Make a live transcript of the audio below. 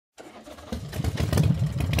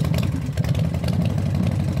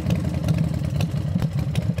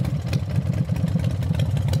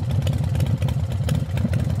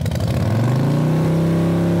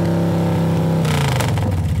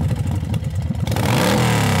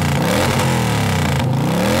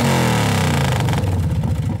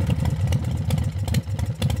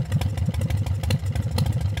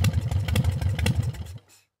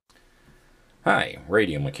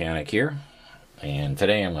radio mechanic here, and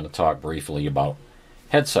today I'm going to talk briefly about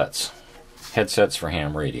headsets for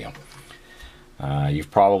ham radio. You've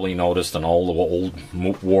probably noticed in all the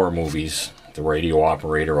old war movies, the radio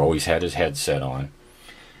operator always had his headset on,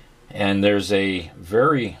 and there's a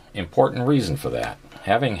very important reason for that.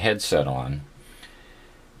 Having headset on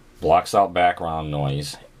blocks out background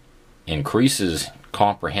noise, increases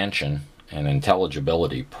comprehension and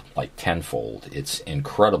intelligibility like tenfold. It's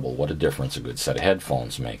incredible what a difference a good set of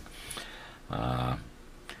headphones make.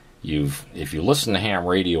 If you listen to ham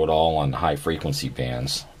radio at all on the high frequency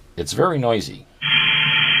bands, it's very noisy.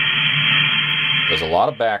 There's a lot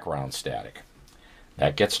of background static.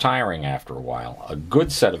 That gets tiring after a while. A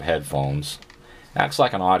good set of headphones acts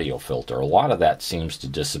like an audio filter. A lot of that seems to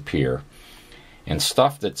disappear. And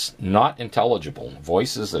stuff that's not intelligible,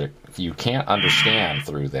 voices that you can't understand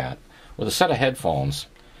through that, with a set of headphones,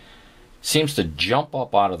 seems to jump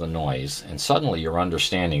up out of the noise, and suddenly you're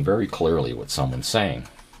understanding very clearly what someone's saying.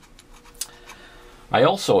 I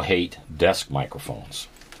also hate desk microphones.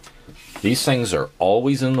 These things are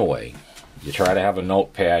always in the way. You try to have a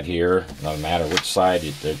notepad here, no matter which side,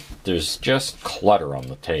 there's just clutter on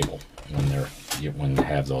the table when they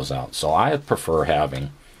have those out. So I prefer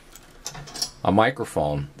having a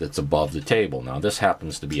microphone that's above the table. Now this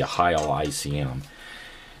happens to be a Heil ICM.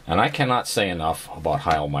 And I cannot say enough about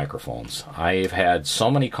Heil microphones. I've had so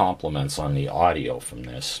many compliments on the audio from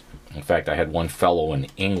this. In fact, I had one fellow in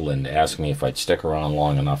England ask me if I'd stick around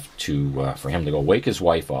long enough for him to go wake his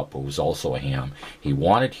wife up, who was also a ham. He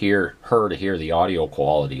wanted her to hear the audio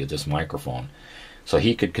quality of this microphone so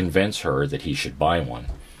he could convince her that he should buy one.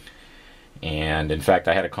 And in fact,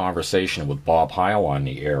 I had a conversation with Bob Heil on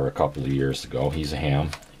the air a couple of years ago. He's a ham,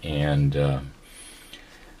 and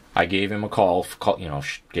I gave him a call,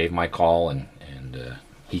 gave my call, and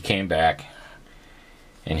he came back,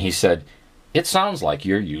 and he said, "It sounds like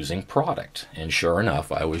you're using product." And sure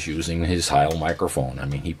enough, I was using his Heil microphone. I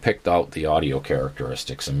mean, he picked out the audio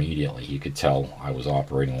characteristics immediately. He could tell I was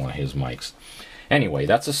operating one of his mics. Anyway,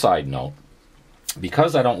 that's a side note.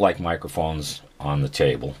 Because I don't like microphones on the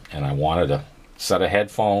table, and I wanted a set of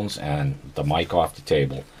headphones and the mic off the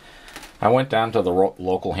table, I went down to the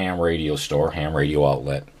local ham radio store, ham radio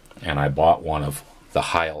outlet, and I bought one of the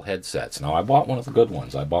Heil headsets. Now, I bought one of the good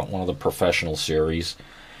ones. I bought one of the professional series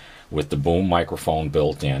with the boom microphone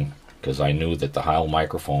built in, because I knew that the Heil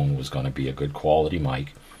microphone was going to be a good quality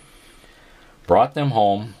mic. Brought them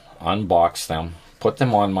home, unboxed them, put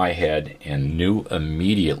them on my head, and knew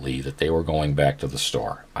immediately that they were going back to the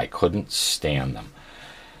store. I couldn't stand them.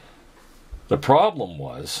 The problem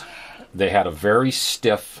was they had a very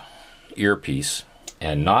stiff earpiece,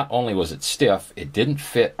 and not only was it stiff, it didn't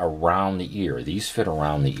fit around the ear. These fit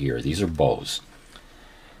around the ear. These are Bose.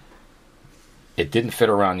 It didn't fit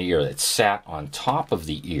around the ear. It sat on top of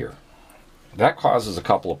the ear. That causes a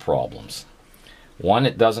couple of problems. One,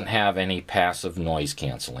 it doesn't have any passive noise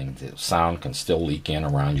canceling. The sound can still leak in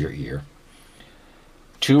around your ear.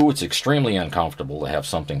 Two, it's extremely uncomfortable to have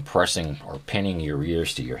something pressing or pinning your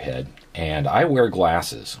ears to your head. And I wear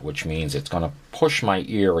glasses, which means it's going to push my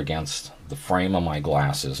ear against the frame of my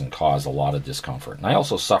glasses and cause a lot of discomfort. And I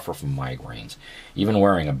also suffer from migraines. Even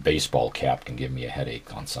wearing a baseball cap can give me a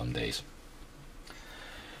headache on some days.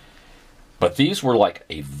 But these were like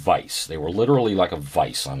a vice. They were literally like a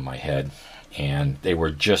vice on my head. And they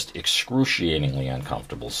were just excruciatingly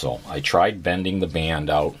uncomfortable. So I tried bending the band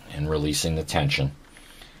out and releasing the tension.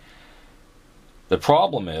 The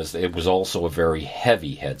problem is it was also a very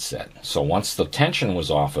heavy headset. So once the tension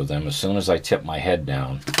was off of them, as soon as I tipped my head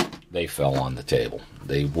down, they fell on the table.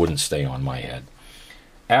 They wouldn't stay on my head.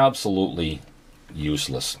 Absolutely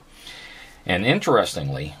useless. And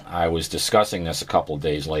interestingly, I was discussing this a couple of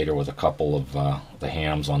days later with a couple of the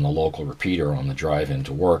hams on the local repeater on the drive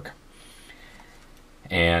into work.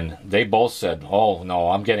 And they both said, "Oh, no,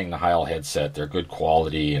 I'm getting the Heil headset. They're good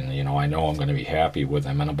quality, and, I know I'm going to be happy with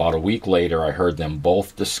them." And about a week later, I heard them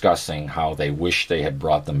both discussing how they wish they had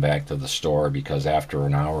brought them back to the store, because after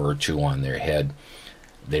an hour or two on their head,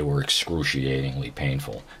 they were excruciatingly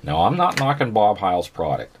painful. Now, I'm not knocking Bob Heil's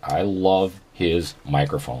product. I love his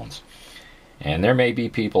microphones. And there may be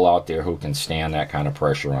people out there who can stand that kind of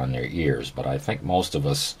pressure on their ears, but I think most of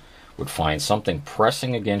us would find something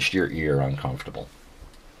pressing against your ear uncomfortable.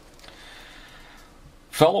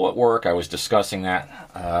 Fellow at work, I was discussing that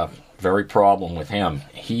very problem with him.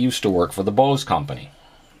 He used to work for the Bose company.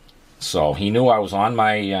 So he knew I was on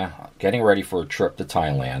my getting ready for a trip to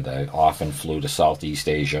Thailand. I often flew to Southeast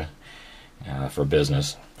Asia for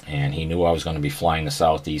business, and he knew I was going to be flying to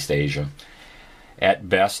Southeast Asia. At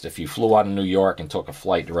best, if you flew out of New York and took a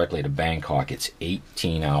flight directly to Bangkok, it's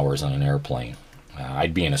 18 hours on an airplane.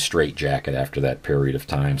 I'd be in a straitjacket after that period of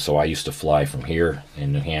time. So I used to fly from here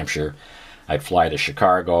in New Hampshire. I'd fly to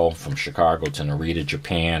Chicago, from Chicago to Narita,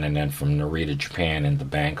 Japan, and then from Narita, Japan into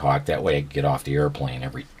Bangkok. That way I could get off the airplane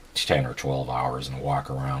every 10 or 12 hours and walk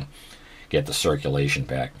around, get the circulation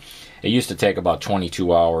back. It used to take about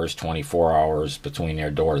 22 hours, 24 hours between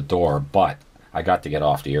there door to door, but I got to get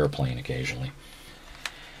off the airplane occasionally.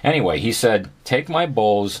 Anyway, he said, take my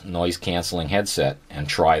Bose noise-canceling headset and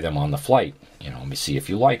try them on the flight. Let me see if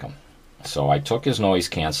you like them. So I took his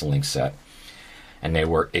noise-canceling set, and they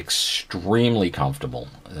were extremely comfortable.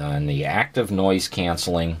 And the active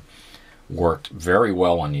noise-canceling worked very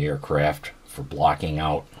well on the aircraft for blocking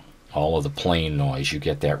out all of the plane noise. You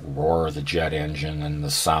get that roar of the jet engine and the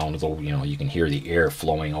sound of the, you can hear the air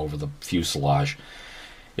flowing over the fuselage.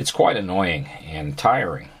 It's quite annoying and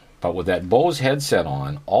tiring. But with that Bose headset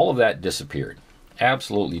on, all of that disappeared.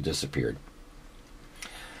 Absolutely disappeared.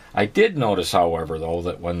 I did notice, however, though,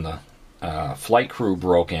 that when the flight crew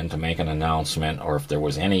broke in to make an announcement, or if there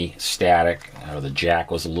was any static, or the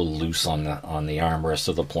jack was a little loose on the armrest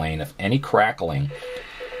of the plane, if any crackling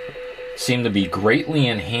seemed to be greatly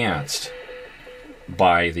enhanced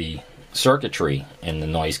by the circuitry in the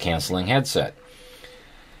noise-canceling headset.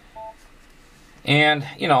 And,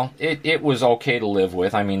 it was okay to live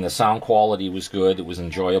with. I mean, the sound quality was good. It was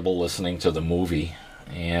enjoyable listening to the movie.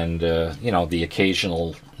 And, the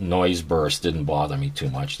occasional noise burst didn't bother me too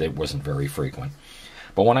much. It wasn't very frequent.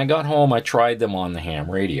 But when I got home, I tried them on the ham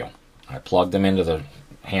radio. I plugged them into the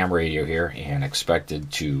ham radio here and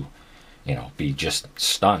expected to, be just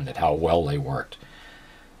stunned at how well they worked.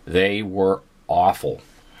 They were awful.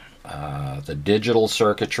 The digital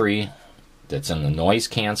circuitry that's in the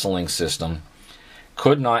noise-canceling system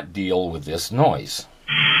could not deal with this noise.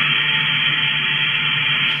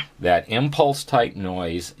 That impulse-type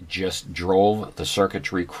noise just drove the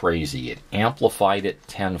circuitry crazy. It amplified it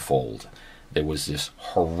tenfold. There was this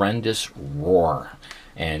horrendous roar,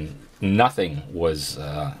 and nothing was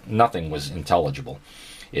intelligible.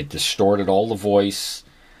 It distorted all the voice.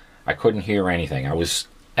 I couldn't hear anything. I was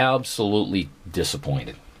absolutely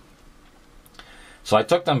disappointed. So I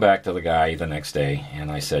took them back to the guy the next day,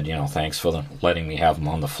 and I said, thanks for letting me have them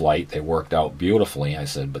on the flight. They worked out beautifully. I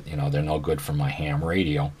said, but, they're no good for my ham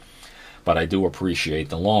radio. But I do appreciate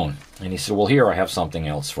the loan. And he said, well, here, I have something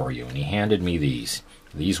else for you. And he handed me these.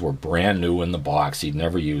 These were brand new in the box. He'd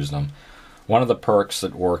never used them. One of the perks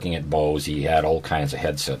at working at Bose, he had all kinds of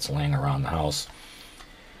headsets laying around the house.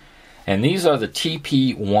 And these are the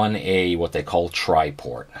TP1A, what they call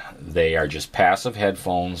tri-port. They are just passive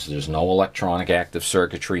headphones. There's no electronic active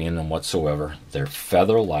circuitry in them whatsoever. They're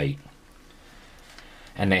feather light.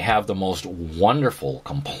 And they have the most wonderful,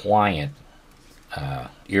 compliant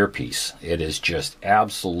earpiece. It is just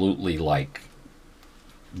absolutely like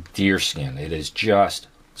deerskin. It is just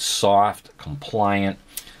soft, compliant.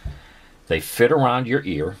 They fit around your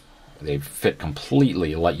ear. They fit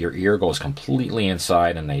completely, let your ear goes completely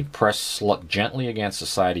inside, and they press gently against the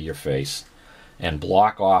side of your face and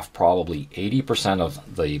block off probably 80%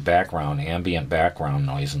 of the ambient background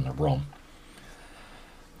noise in the room.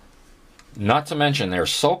 Not to mention, they're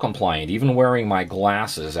so compliant, even wearing my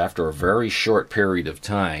glasses after a very short period of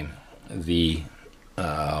time, the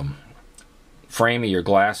frame of your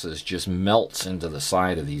glasses just melts into the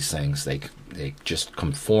side of these things. They just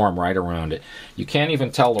conform right around it. You can't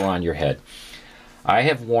even tell they're on your head. I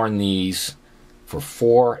have worn these for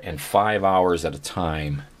 4 and 5 hours at a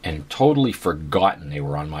time and totally forgotten they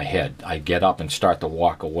were on my head. I get up and start to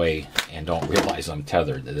walk away and don't realize I'm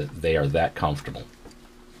tethered. They are that comfortable.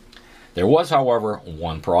 There was, however,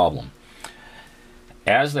 one problem.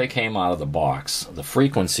 As they came out of the box, the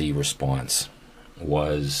frequency response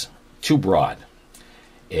was too broad.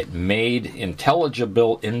 It made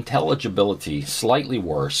intelligibility slightly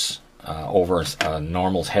worse over a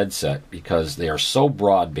normal headset because they are so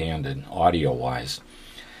broad-banded audio-wise.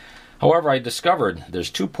 However, I discovered there's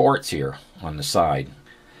 2 ports here on the side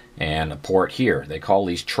and a port here. They call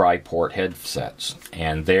these tri-port headsets,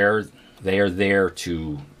 and they are there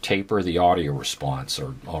to taper the audio response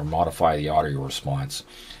or modify the audio response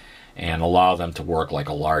and allow them to work like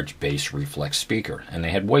a large bass reflex speaker. And they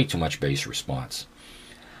had way too much bass response.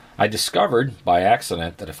 I discovered by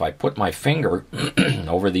accident that if I put my finger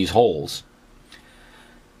over these holes,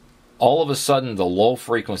 all of a sudden the low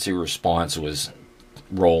frequency response was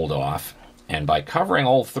rolled off, and by covering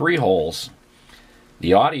all 3 holes,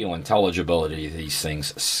 the audio intelligibility of these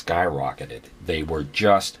things skyrocketed. They were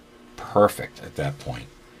just perfect at that point.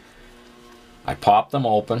 I popped them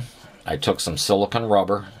open. I took some silicone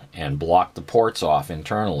rubber and blocked the ports off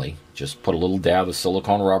internally. Just put a little dab of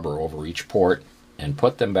silicone rubber over each port and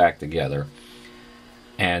put them back together.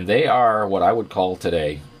 And they are what I would call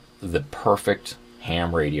today the perfect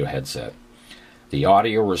ham radio headset. The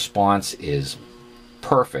audio response is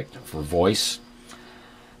perfect for voice.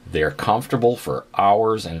 They're comfortable for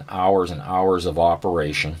hours and hours and hours of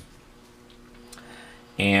operation.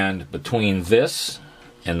 And between this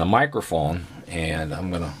and the microphone, and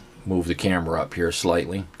I'm going to move the camera up here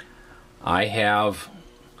slightly, I have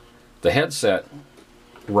the headset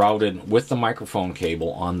routed with the microphone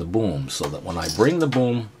cable on the boom, so that when I bring the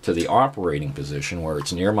boom to the operating position where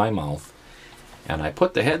it's near my mouth and I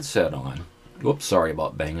put the headset on, whoops, sorry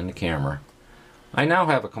about banging the camera, I now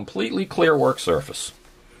have a completely clear work surface.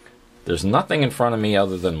 There's nothing in front of me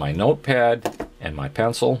other than my notepad and my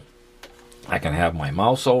pencil. I can have my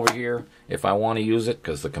mouse over here if I want to use it,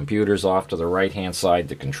 because the computer's off to the right hand side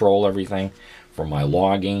to control everything for my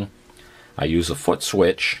logging. I use a foot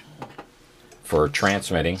switch for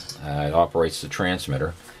transmitting. It operates the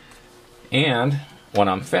transmitter. And when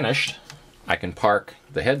I'm finished, I can park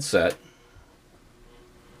the headset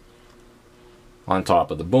on top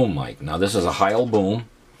of the boom mic. Now this is a Heil boom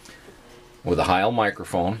with a Heil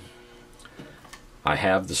microphone. I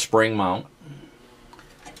have the spring mount.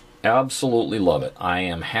 Absolutely love it. I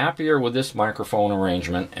am happier with this microphone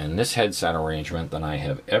arrangement and this headset arrangement than I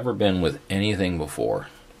have ever been with anything before.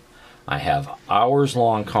 I have hours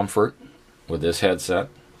long comfort with this headset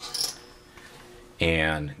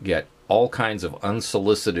and get all kinds of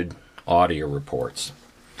unsolicited audio reports.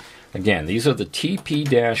 Again, these are the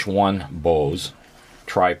TP-1 Bose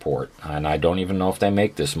triport, and I don't even know if they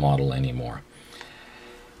make this model anymore.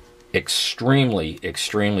 Extremely,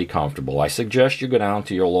 extremely comfortable. I suggest you go down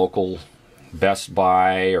to your local Best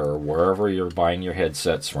Buy or wherever you're buying your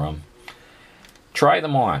headsets from. Try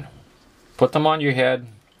them on. Put them on your head,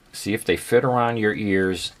 see if they fit around your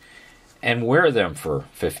ears, and wear them for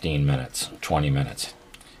 15 minutes, 20 minutes.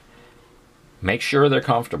 Make sure they're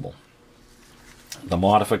comfortable. The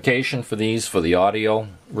modification for these, for the audio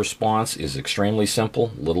response, is extremely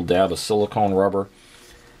simple. Little dab of silicone rubber,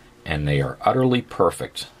 and they are utterly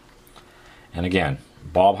perfect. And again,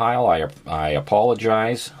 Bob Heil, I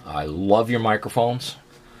apologize. I love your microphones,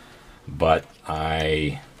 but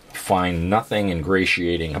I find nothing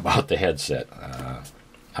ingratiating about the headset.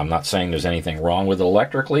 I'm not saying there's anything wrong with it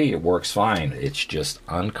electrically. It works fine. It's just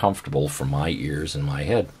uncomfortable for my ears and my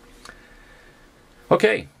head.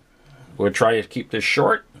 Okay, we'll try to keep this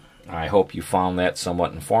short. I hope you found that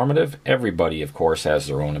somewhat informative. Everybody, of course, has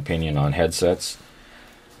their own opinion on headsets.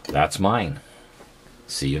 That's mine.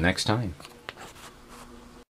 See you next time.